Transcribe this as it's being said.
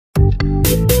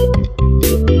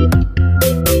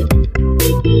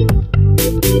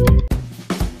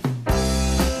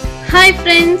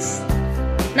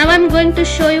going to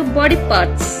show you body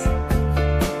parts.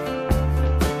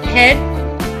 Head,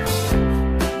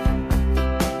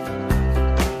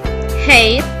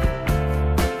 hair,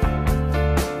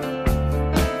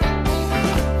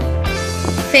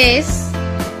 face,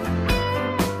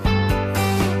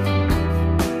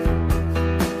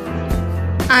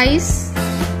 eyes,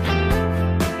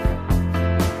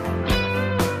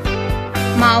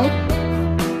 mouth,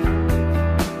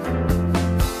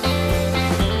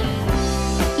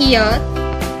 ear,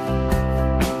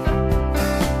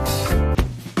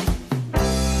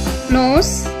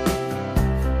 nose,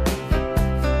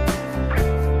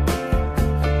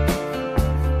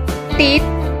 teeth,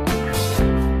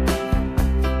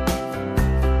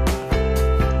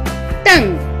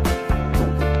 tongue,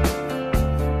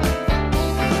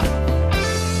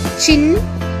 chin,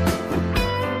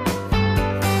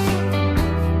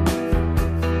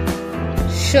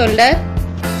 shoulder,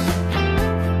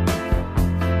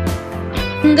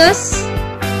 fingers,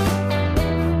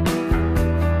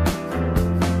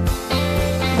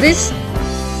 wrist,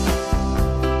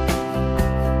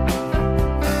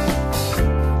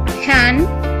 hand,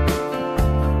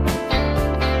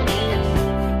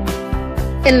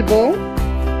 elbow,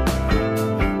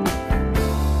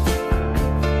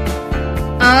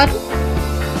 arm,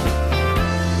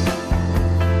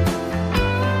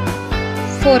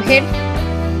 forehead,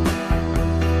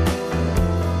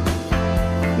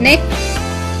 neck,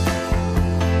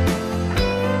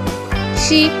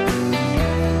 cheek,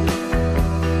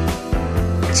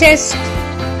 chest,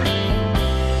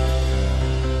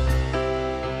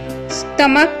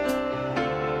 stomach,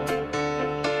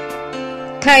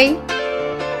 thigh,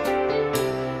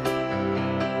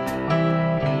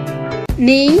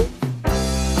 knee,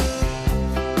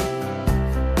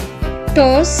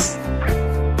 toes,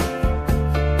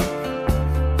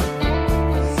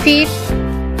 feet,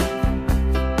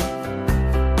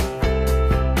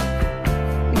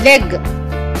 leg,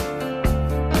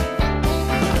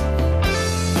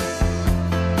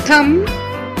 thumb,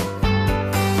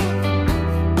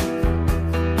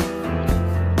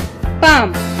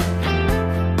 palm,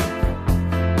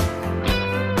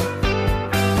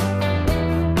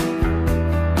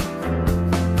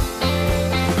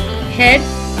 head,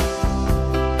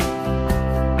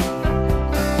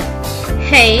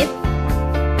 hair,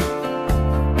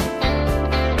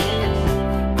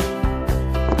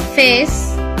 face,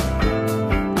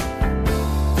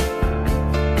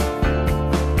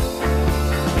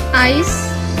 eyes,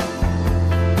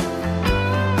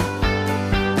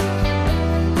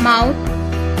 mouth,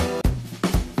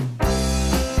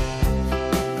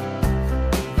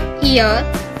 ear,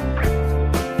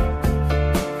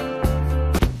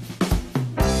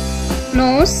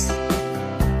 nose,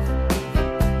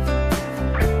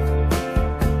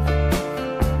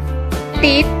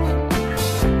 teeth,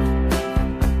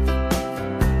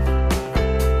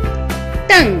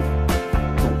 tongue,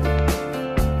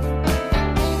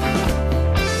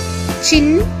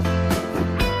 chin,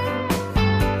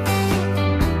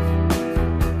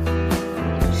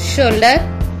 shoulder,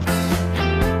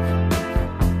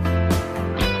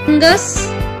 fingers,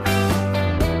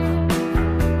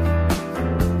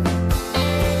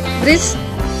 wrist,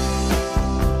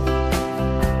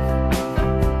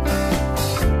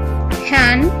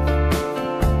 hand,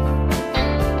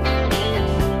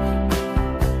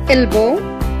 elbow,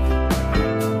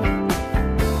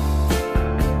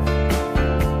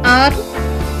 arm,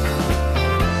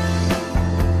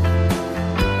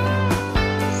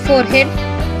 forehead,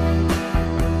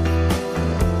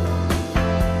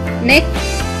 neck,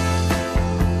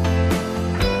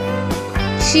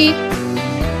 cheek,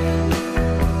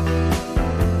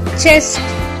 chest,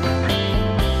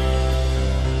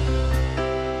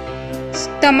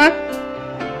 stomach,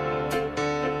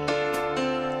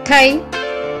 thigh,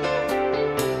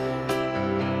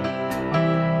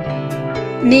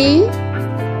 knee,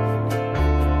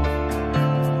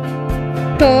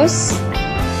 toes,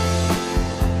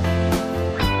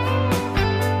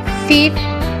 feet,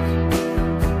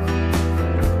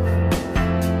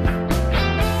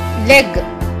 leg,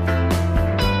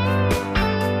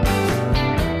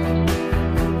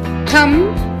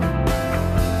 thumb,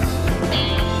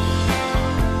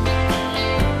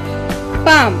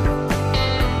 palm.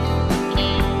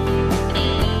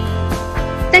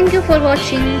 Thank you for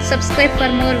watching. Subscribe for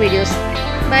more videos.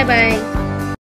 Bye bye.